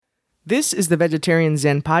This is the Vegetarian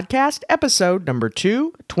Zen Podcast, episode number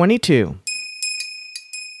 222.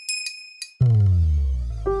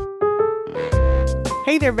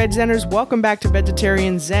 Hey there, Veg Zeners. Welcome back to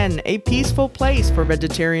Vegetarian Zen, a peaceful place for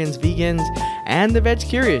vegetarians, vegans, and the veg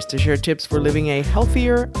curious to share tips for living a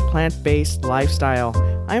healthier, plant-based lifestyle.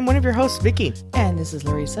 I'm one of your hosts, Vicky. And this is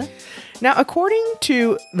Larissa. Now, according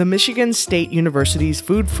to the Michigan State University's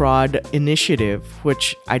Food Fraud Initiative,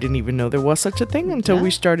 which I didn't even know there was such a thing until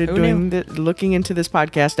we started looking into this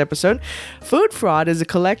podcast episode, food fraud is a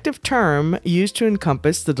collective term used to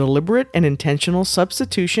encompass the deliberate and intentional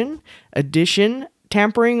substitution, addition,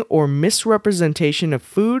 tampering, or misrepresentation of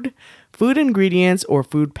food ingredients, or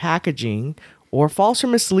food packaging, or false or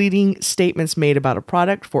misleading statements made about a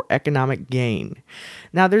product for economic gain.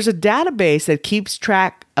 Now, there's a database that keeps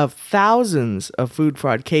track of thousands of food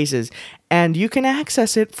fraud cases, and you can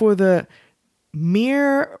access it for the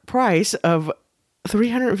mere price of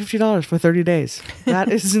 $350 for 30 days. That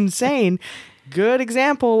is insane. Good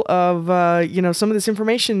example of, some of this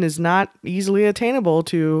information is not easily attainable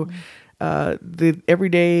to the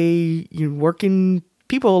everyday working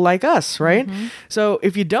people like us, right? Mm-hmm. So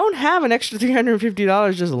if you don't have an extra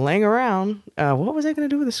 $350 just laying around, what was I going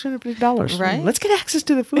to do with this $350? Right. Let's get access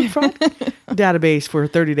to the food fraud database for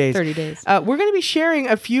 30 days. 30 days. We're going to be sharing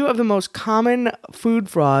a few of the most common food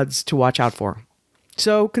frauds to watch out for.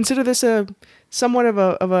 So consider this somewhat of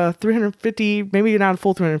a $350, maybe not a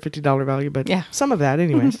full $350 value, but some of that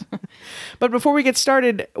anyways. But before we get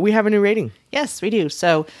started, we have a new rating. Yes, we do.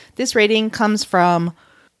 So this rating comes from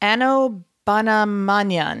Anno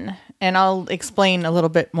Banamanyan, and I'll explain a little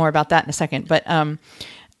bit more about that in a second. But I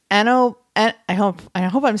hope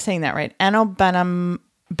I'm saying that right. Anno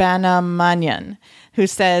Banamanyan, who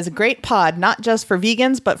says, "Great pod, not just for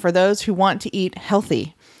vegans, but for those who want to eat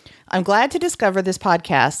healthy. I'm glad to discover this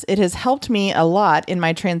podcast. It has helped me a lot in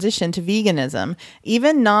my transition to veganism.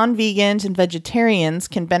 Even non-vegans and vegetarians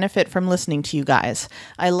can benefit from listening to you guys.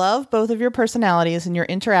 I love both of your personalities and your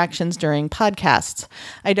interactions during podcasts.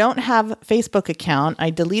 I don't have a Facebook account. I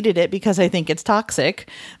deleted it because I think it's toxic,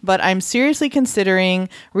 but I'm seriously considering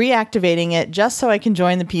reactivating it just so I can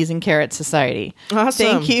join the Peas and Carrots Society. Awesome.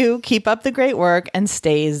 Thank you. Keep up the great work and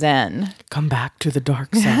stay zen." Come back to the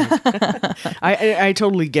dark side. I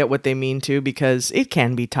totally get what they mean too, because it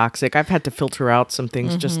can be toxic. I've had to filter out some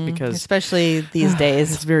things just because, especially these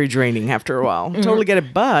days, it's very draining after a while. Totally get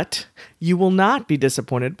it, but you will not be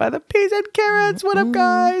disappointed by the Peas and Carrots. What up,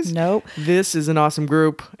 guys? Nope. This is an awesome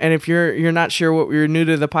group, and if you're not sure you're new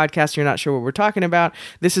to the podcast, you're not sure what we're talking about,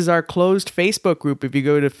 this is our closed Facebook group. If you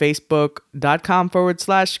go to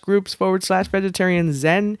facebook.com/groups/vegetarian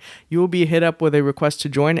zen, you will be hit up with a request to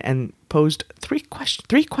join and posed three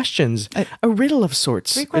questions, a riddle of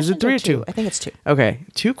sorts. Is it three or two? I think it's two. Okay,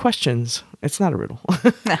 2 questions. It's not a riddle.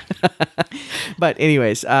 But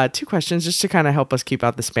anyways, 2 questions just to kind of help us keep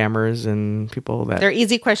out the spammers and people that... They're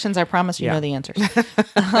easy questions. I promise you know the answers.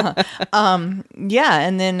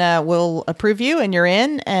 And then we'll approve you and you're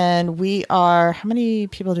in. And we are... How many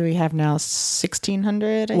people do we have now?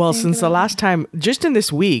 1,600, I think? Since the last time, just in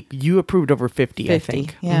this week, you approved over 50, I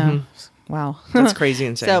think. Yeah. Mm-hmm. Wow. That's crazy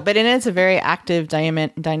insane. But it's a very active,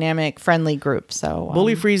 dynamic, friendly group. So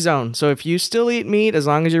bully-free zone. So if you still eat meat, as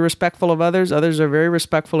long as you're respectful of others are very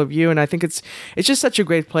respectful of you. And I think it's just such a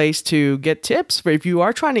great place to get tips for if you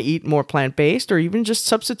are trying to eat more plant-based or even just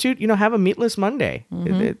substitute, have a meatless Monday.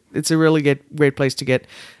 Mm-hmm. It's a really great place to get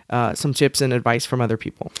some tips and advice from other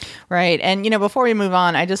people. Right. And, before we move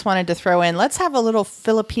on, I just wanted to throw in, let's have a little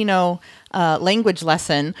Filipino language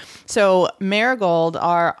lesson. So Marigold,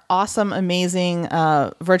 our awesome, amazing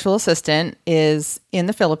virtual assistant, is in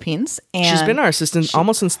the Philippines. And she's been our assistant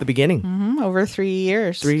almost since the beginning. Over 3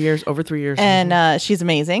 years. Over 3 years. And she's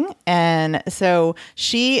amazing. And so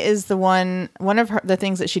she is one of the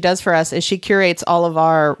things that she does for us is she curates all of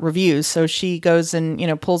our reviews. So she goes and,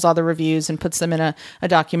 pulls all the reviews and puts them in a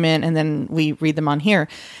document, and then we read them on here.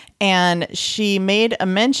 And she made a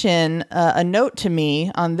note to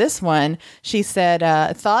me on this one. She said,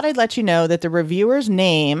 "Thought I'd let you know that the reviewer's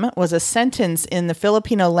name was a sentence in the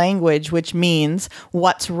Filipino language, which means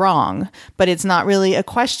what's wrong, but it's not really a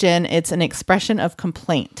question. It's an expression of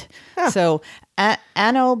complaint." Huh. So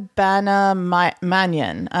Ano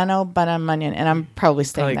Banamanyan, and I'm probably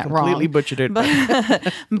saying that wrong. Completely butchered it.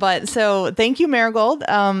 But so thank you, Marigold.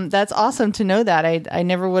 That's awesome to know that. I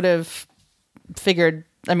never would have figured,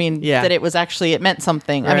 that it meant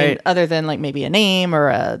something. Right. Other than like maybe a name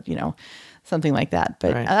or something like that.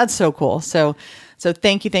 But that's so cool. So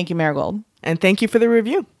thank you, Marigold. And thank you for the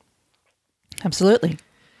review. Absolutely.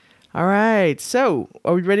 All right. So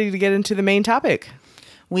are we ready to get into the main topic?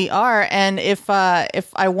 We are, and if I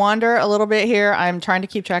wander a little bit here, I'm trying to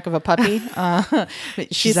keep track of a puppy.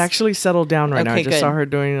 She's actually settled down right now. I just saw her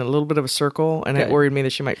doing a little bit of a circle, and it worried me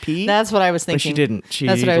that she might pee. That's what I was thinking. But she didn't.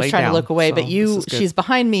 That's what I was trying to look away. So but she's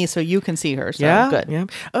behind me, so you can see her. So yeah, good. Yeah.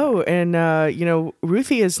 Oh, and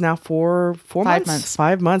Ruthie is now 5 months.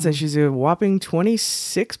 5 months, and she's a whopping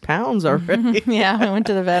 26 pounds already. Yeah, I went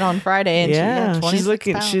to the vet on Friday, and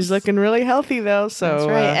she's looking really healthy though. So that's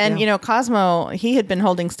right. And Cosmo, he had been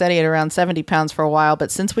holding steady at around 70 pounds for a while,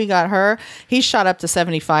 but since we got her, he's shot up to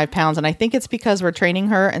 75 pounds. And I think it's because we're training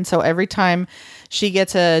her. And so every time she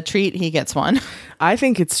gets a treat, he gets one. I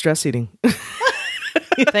think it's stress eating.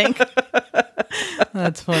 You think?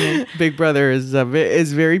 That's funny. Big Brother is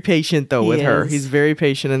very patient though with her. He's very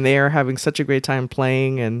patient, and they are having such a great time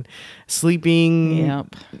playing and sleeping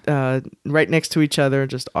right next to each other.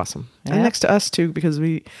 Just awesome. Yep. And next to us too, because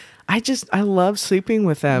I love sleeping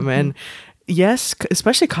with them. And yes,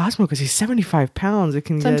 especially Cosmo, because he's 75 pounds. It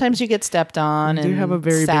can sometimes you get stepped on and have a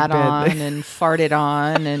very sat big bed. On and farted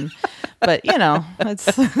on, but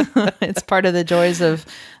it's part of the joys of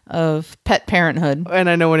pet parenthood. And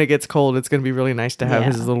I know when it gets cold, it's going to be really nice to have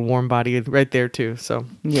his little warm body right there too. So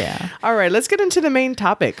yeah. All right, let's get into the main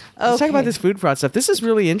topic. Let's talk about this food fraud stuff. This is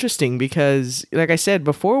really interesting because, like I said,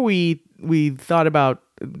 before we thought about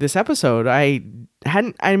this episode,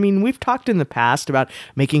 we've talked in the past about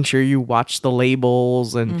making sure you watch the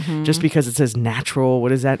labels and just because it says natural, what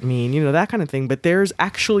does that mean? That kind of thing. But there's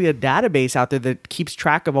actually a database out there that keeps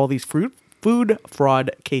track of all these food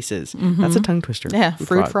fraud cases. That's a tongue twister. Yeah,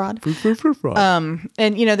 food fraud. Food fraud. And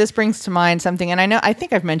this brings to mind something, and I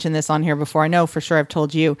think I've mentioned this on here before. I know for sure I've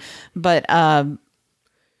told you, but my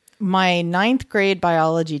 9th grade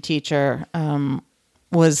biology teacher,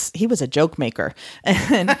 was a joke maker,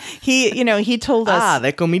 and he told us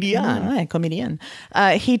the comedian. Comedian.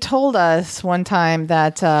 He told us one time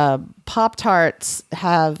that Pop-Tarts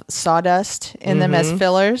have sawdust in them as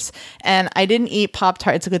fillers, and I didn't eat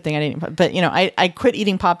Pop-Tart. It's a good thing I didn't, but I quit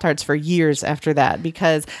eating Pop-Tarts for years after that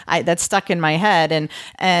because that stuck in my head,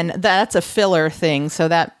 and that's a filler thing. So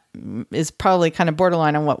that is probably kind of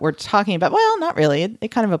borderline on what we're talking about. Well, not really.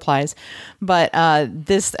 It kind of applies. But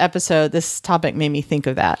this topic made me think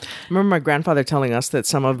of that. I remember my grandfather telling us that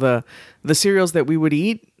some of the cereals that we would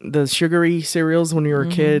eat, the sugary cereals when we were a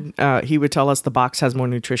kid, he would tell us the box has more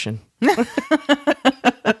nutrition. Yeah,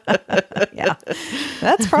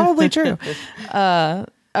 that's probably true. All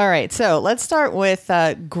right, so let's start with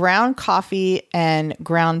ground coffee and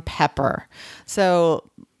ground pepper. So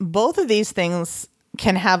both of these things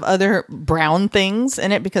can have other brown things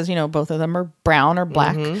in it because, both of them are brown or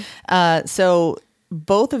black. So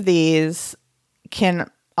both of these can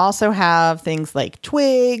also have things like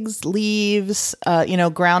twigs, leaves,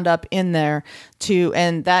 ground up in there too.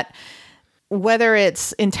 And that, whether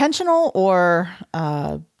it's intentional or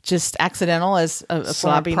just accidental as a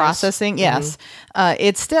form of processing. Yes.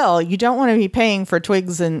 It's still, you don't want to be paying for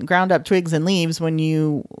twigs and ground up twigs and leaves when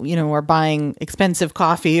you are buying expensive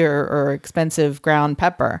coffee or expensive ground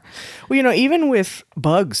pepper. Well, even with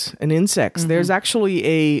bugs and insects, there's actually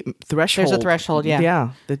a threshold. There's a threshold. Yeah.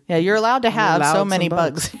 Yeah. You're allowed to have so many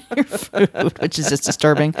bugs in your food, which is just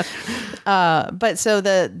disturbing. But so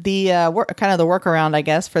the kind of the workaround, I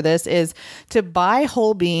guess, for this is to buy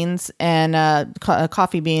whole beans and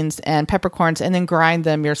coffee beans and peppercorns and then grind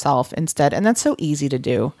them yourself instead. And that's so easy to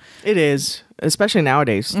do. It is, especially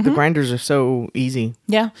nowadays. The grinders are so easy.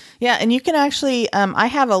 Yeah. Yeah. And you can actually, I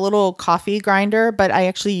have a little coffee grinder, but I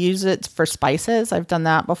actually use it for spices. I've done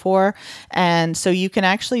that before. And so you can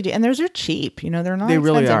actually do, and those are cheap, they're not expensive. They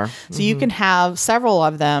really are. So you can have several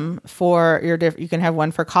of them for you can have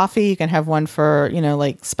one for coffee. You can have one for,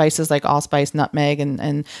 like spices like allspice, nutmeg,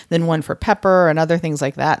 and then one for pepper and other things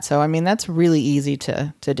like that. So, that's really easy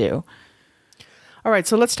to do. All right,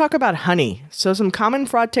 so let's talk about honey. So some common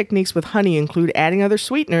fraud techniques with honey include adding other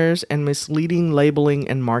sweeteners and misleading labeling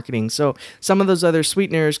and marketing. So some of those other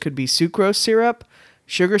sweeteners could be sucrose syrup,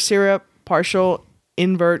 sugar syrup, partial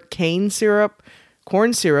invert cane syrup,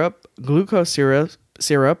 corn syrup, glucose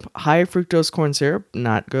syrup, high fructose corn syrup,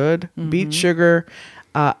 not good, beet sugar,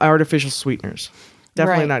 artificial sweeteners.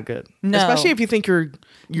 Definitely not good. No. Especially if you think you're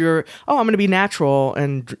I'm going to be natural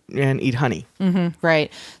and eat honey.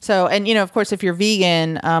 Right. So, and of course, if you're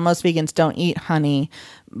vegan, most vegans don't eat honey,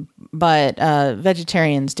 but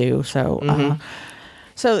vegetarians do. So,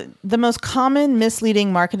 so the most common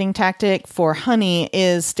misleading marketing tactic for honey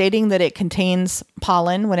is stating that it contains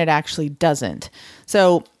pollen when it actually doesn't.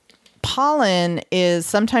 So pollen is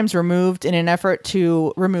sometimes removed in an effort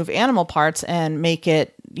to remove animal parts and make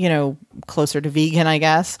it, closer to vegan, I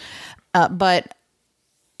guess. But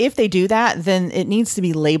if they do that, then it needs to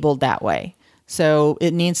be labeled that way. So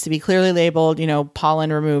it needs to be clearly labeled,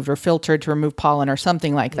 pollen removed or filtered to remove pollen or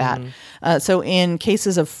something like that. So in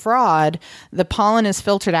cases of fraud, the pollen is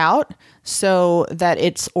filtered out so that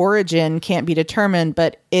its origin can't be determined,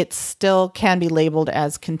 but it still can be labeled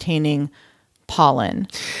as containing pollen.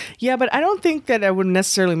 Yeah, but I don't think that I would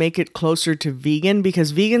necessarily make it closer to vegan,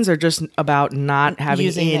 because vegans are just about not having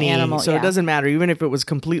Using the any animal, so yeah. it doesn't matter. Even if it was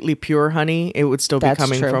completely pure honey, it would still be That's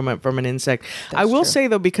coming true. from an insect. That's I will true. say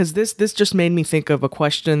though, because this just made me think of a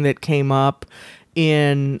question that came up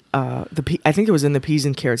in I think it was in the Peas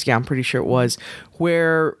and Carrots. Yeah, I'm pretty sure it was,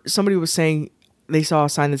 where somebody was saying they saw a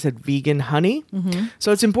sign that said vegan honey.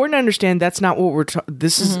 So it's important to understand that's not what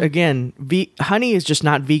this is. Again, honey is just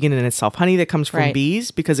not vegan in itself. Honey that comes from Right.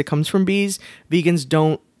 bees, because it comes from bees. Vegans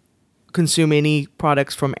don't consume any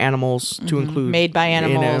products from animals to include Made by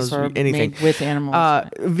animals or anything made with animals.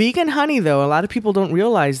 Vegan honey, though, a lot of people don't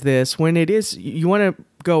realize this. When it is, you want to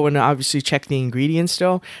go and obviously check the ingredients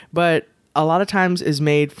still, but a lot of times is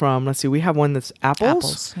made from, let's see, we have one that's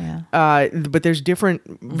apples. Yeah. But there's different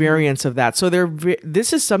variants of that. So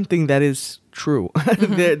this is something that is true.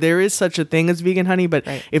 there is such a thing as vegan honey, but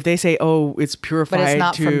Right. if they say, oh, it's purified But it's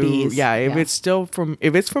not from bees. Yeah, if Yeah.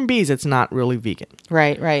 it's from bees, it's not really vegan.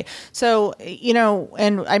 Right. So,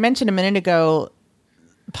 and I mentioned a minute ago,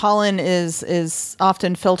 pollen is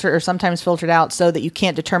often filtered or sometimes filtered out so that you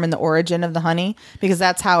can't determine the origin of the honey, because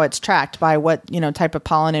that's how it's tracked by what, type of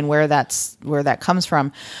pollen and where that comes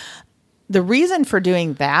from. The reason for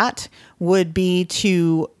doing that would be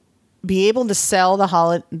to be able to sell the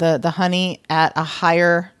honey at a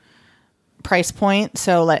higher price point.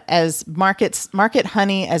 So like as market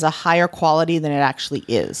honey as a higher quality than it actually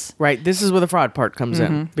is. Right. This is where the fraud part comes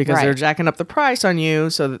in, because Right. they're jacking up the price on you,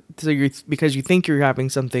 because you think you're having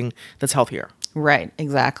something that's healthier. Right.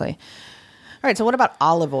 Exactly. All right. So what about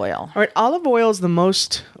olive oil? All right, olive oil is the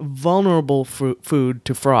most vulnerable food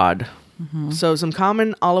to fraud. So some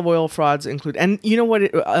common olive oil frauds include, and you know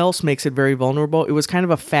what else makes it very vulnerable? It was kind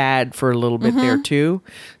of a fad for a little bit there too.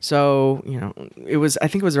 So, I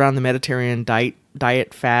think it was around the Mediterranean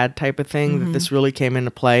diet fad type of thing that this really came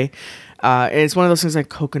into play. It's one of those things like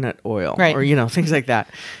coconut oil, Right. or, things like that.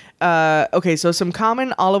 Okay, so some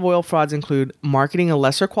common olive oil frauds include marketing a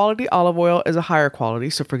lesser quality olive oil as a higher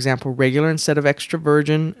quality. So, for example, regular instead of extra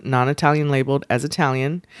virgin, non-Italian labeled as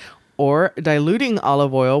Italian, or diluting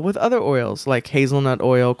olive oil with other oils like hazelnut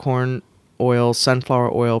oil, corn oil,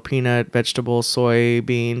 sunflower oil, peanut, vegetable,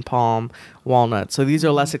 soybean, palm, walnut. So these are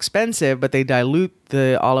less expensive, but they dilute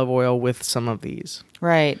the olive oil with some of these.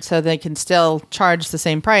 Right. So they can still charge the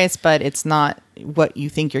same price, but it's not what you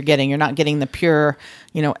think you're getting. You're not getting the pure,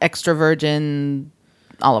 extra virgin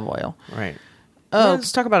olive oil. Right.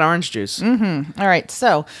 Let's talk about orange juice. All right.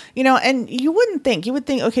 So, and you would think,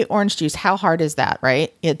 okay, orange juice, how hard is that,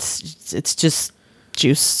 right? It's just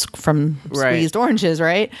juice from squeezed oranges,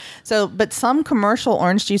 right? So, but some commercial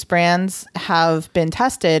orange juice brands have been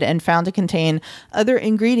tested and found to contain other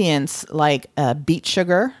ingredients like beet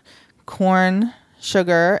sugar, corn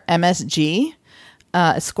sugar, MSG,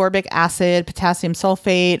 ascorbic acid, potassium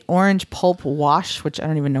sulfate, orange pulp wash, which I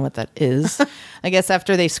don't even know what that is. I guess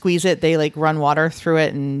after they squeeze it, they run water through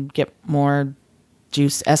it and get more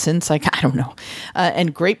juice essence. I don't know.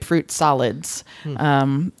 And grapefruit solids.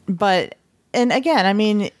 But again, I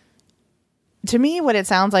mean, to me, what it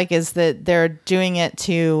sounds like is that they're doing it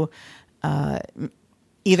to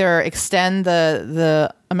either extend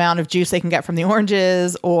the amount of juice they can get from the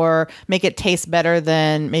oranges, or make it taste better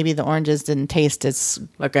than maybe the oranges didn't taste as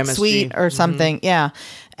Like MSG. sweet or something. Yeah.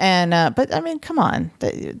 And, but I mean, come on,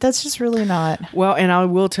 that's just really not. Well, and I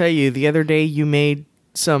will tell you, the other day you made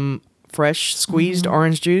some fresh squeezed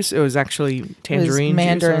orange juice. It was actually tangerine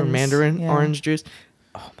juice or mandarin orange juice.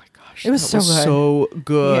 Oh my gosh. It was that so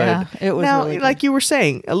good. Yeah, it was Now, really good. like you were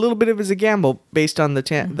saying, a little bit of it is a gamble based on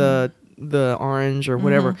the orange or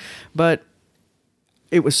whatever, but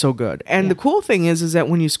it was so good. And the cool thing is that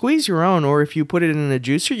when you squeeze your own, or if you put it in a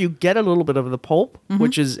juicer, you get a little bit of the pulp,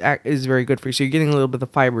 which is very good for you. So you're getting a little bit of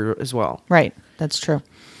fiber as well, Right. That's true.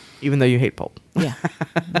 even though you hate pulp. Yeah.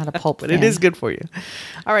 Not a pulp But fan. it is good for you.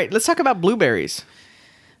 All right, let's talk about blueberries.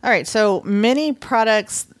 All right. So many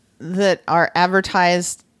products that are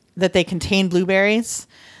advertised that they contain blueberries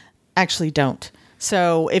actually don't.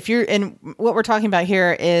 So if you're, and what we're talking about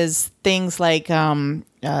here is things like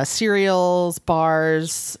cereals,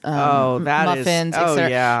 bars, muffins,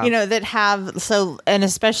 etc. That have and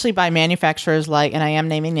especially by manufacturers like, and I am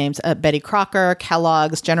naming names, Betty Crocker,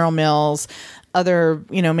 Kellogg's, General Mills, other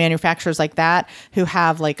manufacturers like that who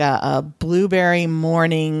have like a blueberry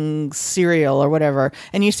morning cereal or whatever,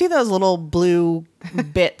 and you see those little blue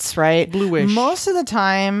bits, right? Bluish. Most of the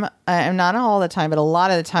time, not all the time, but a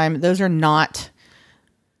lot of the time, those are not.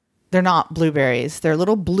 They're not blueberries. They're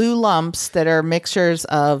little blue lumps that are mixtures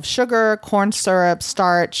of sugar, corn syrup,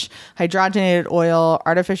 starch, hydrogenated oil,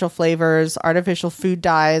 artificial flavors, artificial food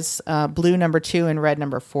dyes, blue number 2 and red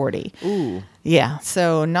number 40. Ooh. Yeah.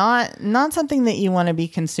 So not something that you want to be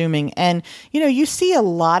consuming. And, you see a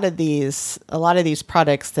lot of these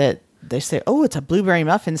products that they say, oh, it's a blueberry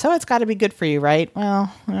muffin, so it's got to be good for you, right? Well,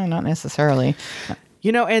 not necessarily.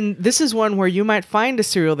 And this is one where you might find a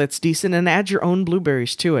cereal that's decent and add your own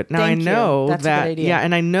blueberries to it. Now, I know that's a good idea. Yeah,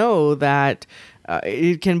 and I know that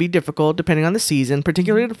it can be difficult depending on the season,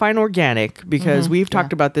 particularly to find organic, because we've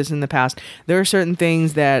talked about this in the past. There are certain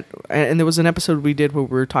things that, and there was an episode we did where we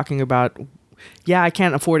were talking about, I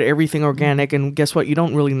can't afford everything organic. And guess what? You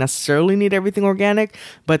don't really necessarily need everything organic,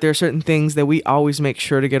 but there are certain things that we always make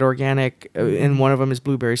sure to get organic. And one of them is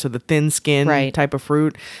blueberries. So the thin skin type of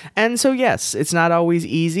fruit. And so, yes, it's not always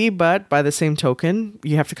easy, but by the same token,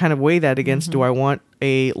 you have to kind of weigh that against, do I want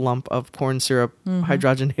a lump of corn syrup,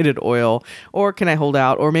 hydrogenated oil, or can I hold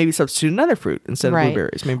out, or maybe substitute another fruit instead of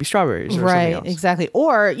blueberries, maybe strawberries or something else. Exactly.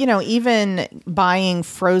 Or, even buying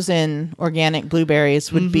frozen organic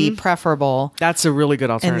blueberries would be preferable. That's a really good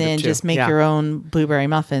alternative. And then just make your own blueberry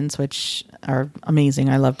muffins, which are amazing.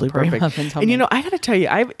 I love blueberry muffins. And I got to tell you,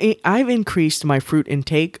 I've increased my fruit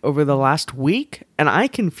intake over the last week, and I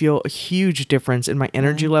can feel a huge difference in my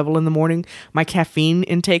energy level in the morning. My caffeine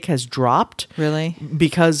intake has dropped. Really?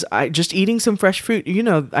 Because I just eating some fresh fruit.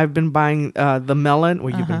 I've been buying the melon.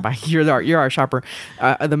 Well, you've been buying. You're our shopper.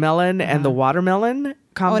 The melon and the watermelon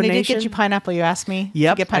combination. Oh, and I did get you pineapple. You asked me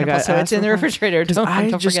to get pineapple, so it's in the refrigerator. Don't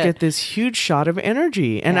just forget. get this huge shot of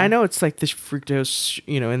energy, and I know it's like this fructose,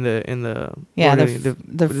 in the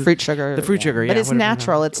the fruit sugar, but it's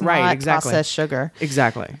natural. It's not processed sugar.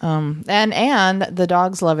 Exactly. And the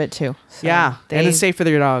dogs love it too. So and it's safe for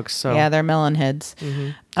your dogs. So they're melon heads.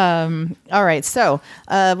 All right. So,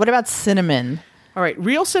 what about cinnamon? All right.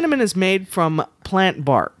 Real cinnamon is made from plant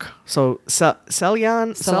bark. So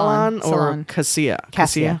Ceylon or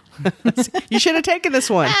cassia. You should have taken this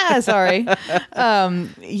one. Sorry.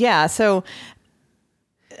 So.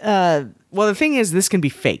 Well, the thing is, this can be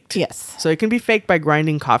faked. Yes. So it can be faked by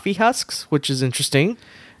grinding coffee husks, which is interesting.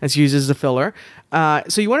 It's used as a filler.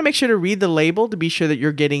 So you want to make sure to read the label to be sure that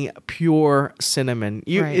you're getting pure cinnamon.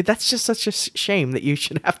 That's just such a shame that you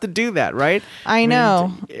should have to do that, right? I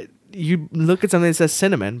know. You look at something that says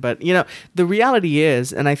cinnamon, but the reality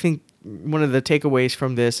is, and I think one of the takeaways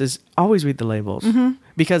from this is always read the labels,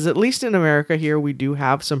 because at least in America here, we do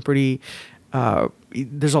have some pretty.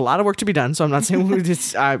 There's a lot of work to be done. So I'm not saying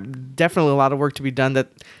it's definitely a lot of work to be done. That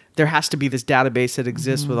there has to be this database that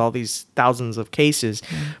exists with all these thousands of cases,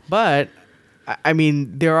 but I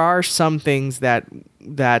mean, there are some things that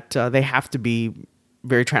they have to be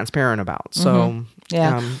very transparent about. So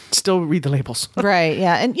still read the labels. Right.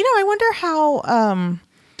 Yeah. And I wonder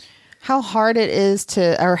how hard it is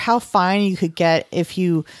or how fine you could get if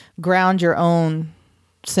you ground your own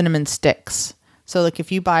cinnamon sticks. So like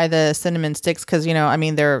if you buy the cinnamon sticks, because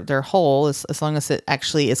they're whole as long as it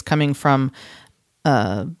actually is coming from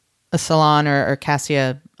a Ceylon or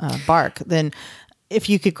cassia bark, then if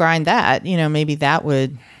you could grind that, maybe that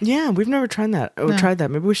would. Yeah, we've never tried that. Tried that.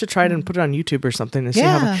 Maybe we should try it and put it on YouTube or something to see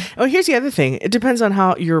how. Oh, here's the other thing. It depends on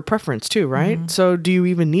how your preference too, right? So do you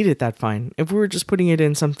even need it that fine? If we were just putting it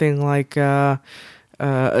in something like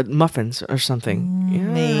muffins or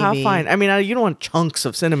something, maybe. How fine? I mean, you don't want chunks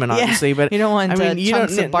of cinnamon, obviously, but you don't want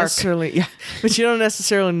chunks of bark. But you don't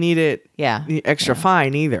necessarily need it. Extra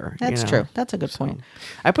fine either. That's true. That's a good point.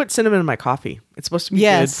 I put cinnamon in my coffee. It's supposed to be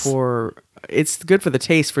good for. It's good for the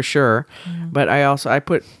taste for sure, but I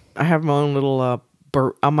have my own little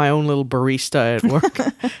I'm my own little barista at work.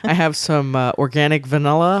 I have some organic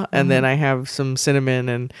vanilla, and then I have some cinnamon,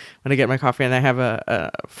 and when I get my coffee, and I have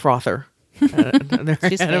a frother. She's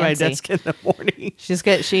at my desk in the morning. She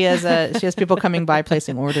has people coming by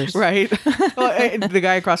placing orders. Right. Well, the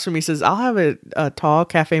guy across from me says, "I'll have a tall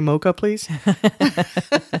cafe mocha, please."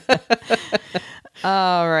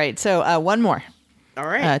 All right. So one more. All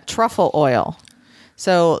right. Truffle oil.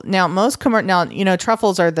 So now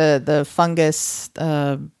truffles are the fungus.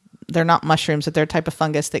 They're not mushrooms, but they're a type of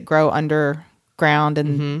fungus that grow underground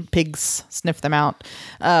and pigs sniff them out.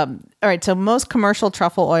 All right. So most commercial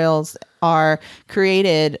truffle oils are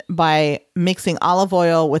created by mixing olive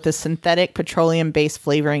oil with a synthetic petroleum-based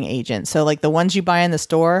flavoring agent. So like the ones you buy in the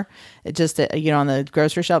store, it just, on the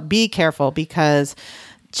grocery shelf, be careful because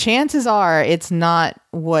chances are it's not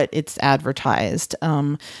what it's advertised.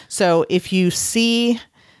 So if you see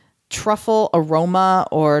truffle aroma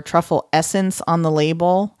or truffle essence on the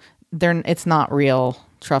label, it's not real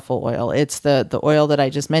truffle oil. It's the oil that I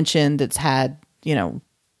just mentioned that's had,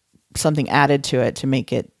 something added to it to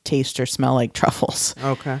make it taste or smell like truffles.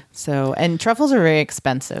 Okay. So, and truffles are very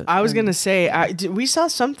expensive. I was going to say, we saw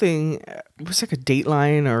something, it was like a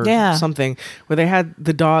Dateline or something, where they had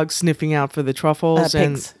the dogs sniffing out for the truffles.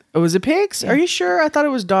 Pigs. And was it pigs? Yeah. Are you sure? I thought it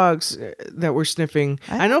was dogs that were sniffing.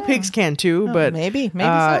 I know pigs can too, but maybe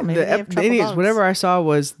so. Maybe they have truffle dogs. Whatever I saw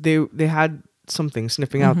was they had something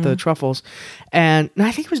sniffing out the truffles, and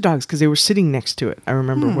I think it was dogs because they were sitting next to it. I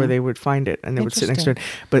remember where they would find it and they would sit next to it,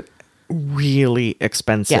 but really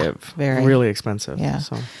expensive. Very really expensive. Yeah.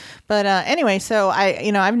 So. But anyway, so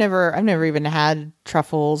I've never even had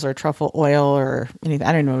truffles or truffle oil or anything.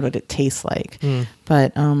 I don't know what it tastes like.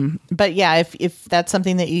 But yeah, if that's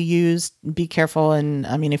something that you use, be careful. And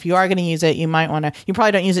I mean, if you are going to use it, you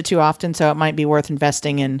probably don't use it too often, so it might be worth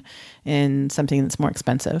investing in something that's more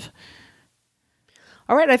expensive.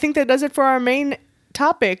 All right, I think that does it for our main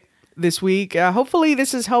topic this week. Hopefully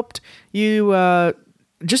this has helped you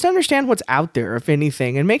just understand what's out there, if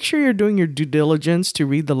anything, and make sure you're doing your due diligence to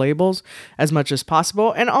read the labels as much as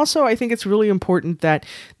possible. And also, I think it's really important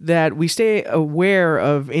that we stay aware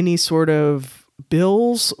of any sort of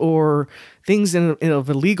bills or things of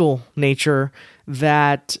a legal nature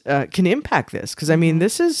that can impact this. Because I mean,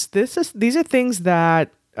 these are things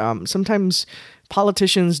that sometimes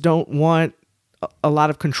politicians don't want a lot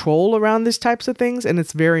of control around these types of things, and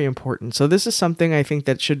it's very important. So this is something I think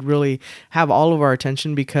that should really have all of our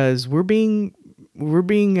attention because we're being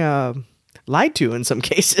lied to in some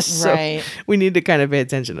cases. Right. So we need to kind of pay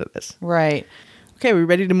attention to this. Right. Okay, we're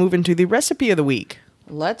ready to move into the recipe of the week.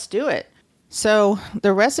 Let's do it. So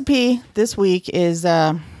the recipe this week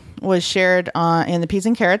was shared in the Peas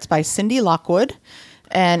and Carrots by Cindy Lockwood,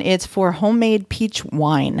 and it's for homemade peach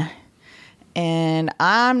wine. And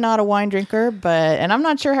I'm not a wine drinker, and I'm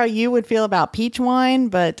not sure how you would feel about peach wine,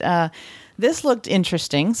 but this looked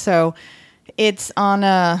interesting. So it's on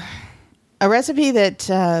a recipe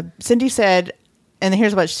that Cindy said, and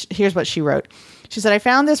here's what she wrote. She said, I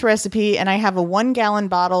found this recipe and I have a 1-gallon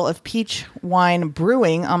bottle of peach wine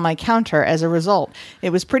brewing on my counter as a result. It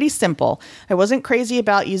was pretty simple. I wasn't crazy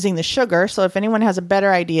about using the sugar, so if anyone has a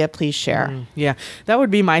better idea, please share. Yeah, that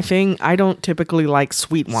would be my thing. I don't typically like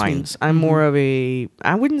sweet wines. I'm more of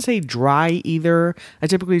I wouldn't say dry either. I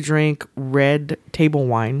typically drink red table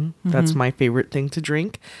wine. That's my favorite thing to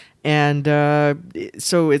drink. And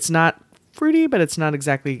so it's not fruity, but it's not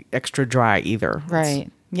exactly extra dry either.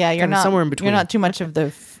 Right. Yeah, you're not somewhere in between. You're not too much of the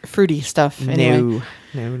fruity stuff. Anyway.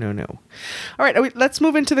 No. All right, let's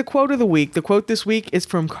move into the quote of the week. The quote this week is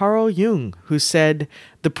from Carl Jung, who said,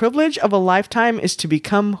 "The privilege of a lifetime is to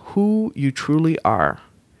become who you truly are."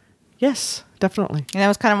 Yes, definitely. And that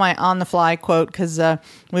was kind of my on-the-fly quote because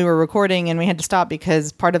we were recording and we had to stop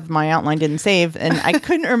because part of my outline didn't save. And I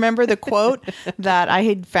couldn't remember the quote that I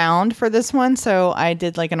had found for this one. So I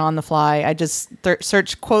did like an on-the-fly. I just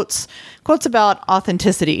searched quotes about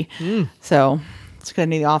authenticity. So it's going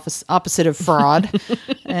to be the opposite of fraud.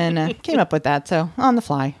 And came up with that. So on the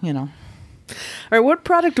fly, All right, what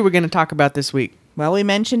product are we going to talk about this week? Well, we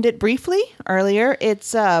mentioned it briefly earlier.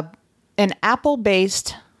 It's an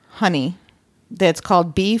apple-based honey that's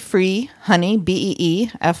called Bee Free Honey,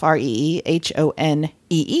 BEEFREEHONEE.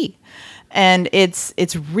 And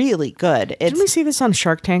it's really good. Didn't we see this on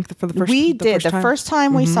Shark Tank for the first time? We did. The first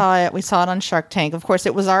time we saw it on Shark Tank. Of course,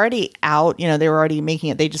 it was already out. They were already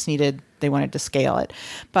making it. They wanted to scale it.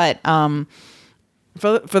 But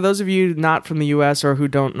For those of you not from the U.S. or who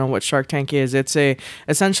don't know what Shark Tank is, it's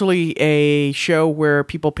essentially a show where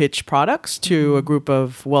people pitch products to a group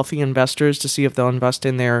of wealthy investors to see if they'll invest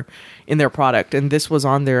in their product. And this was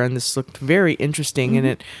on there, and this looked very interesting.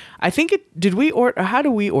 And did we order? How do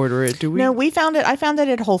we order it? No, we found it. I found it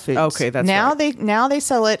at Whole Foods. Okay, that's now right. Now they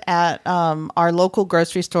sell it at our local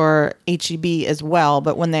grocery store, H-E-B, as well.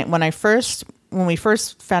 But when we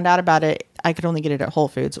first found out about it, I could only get it at Whole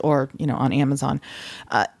Foods or, on Amazon.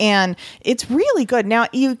 And it's really good. Now,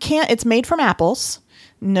 it's made from apples.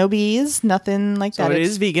 No bees, nothing like that. So it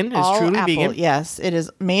is vegan. It's truly vegan. Yes, it is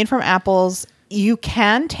made from apples. You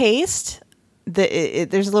can taste,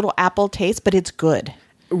 there's a little apple taste, but it's good.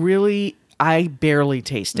 Really, I barely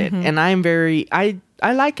taste it. And I'm I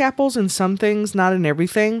like apples in some things, not in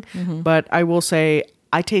everything. But I will say,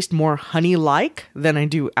 I taste more honey-like than I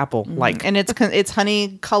do apple-like. And it's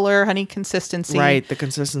honey color, honey consistency. Right, the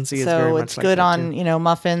consistency is very much like that. So it's good on,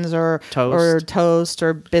 muffins or toast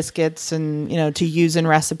or biscuits and, to use in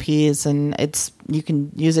recipes. And you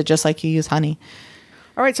can use it just like you use honey.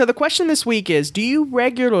 All right, so the question this week is, do you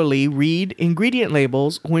regularly read ingredient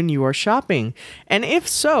labels when you are shopping? And if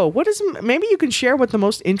so, maybe you can share what the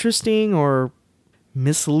most interesting or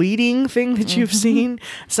misleading thing that you've seen.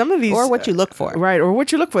 Some of these, or what you look for. Right, or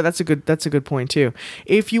what you look for. That's a good point too.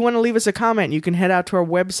 If you want to leave us a comment, you can head out to our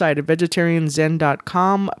website at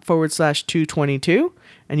vegetarianzen.com/222.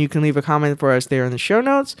 And you can leave a comment for us there in the show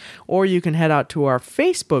notes, or you can head out to our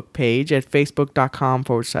Facebook page at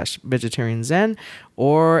facebook.com/vegetarianzen.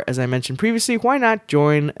 Or, as I mentioned previously, why not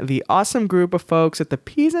join the awesome group of folks at the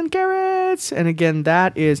Peas and Carrots? And again,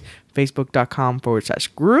 that is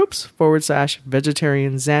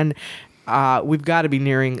facebook.com/groups/vegetarianzen. We've got to be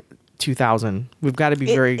nearing 2,000. We've got to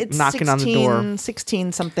be it's knocking 16, on the door.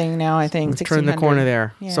 16 something now, I think. Turn the corner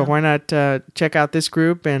there. Yeah. So why not check out this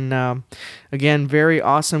group? And again, very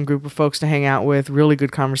awesome group of folks to hang out with. Really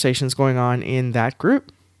good conversations going on in that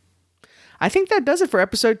group. I think that does it for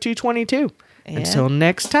episode 222. Yeah. Until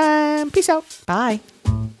next time, peace out. Bye.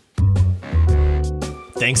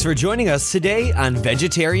 Thanks for joining us today on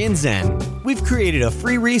Vegetarian Zen. We've created a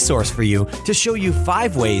free resource for you to show you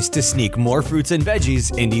 5 ways to sneak more fruits and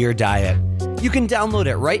veggies into your diet. You can download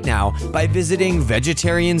it right now by visiting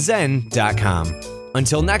vegetarianzen.com.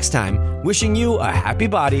 Until next time, wishing you a happy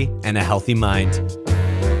body and a healthy mind.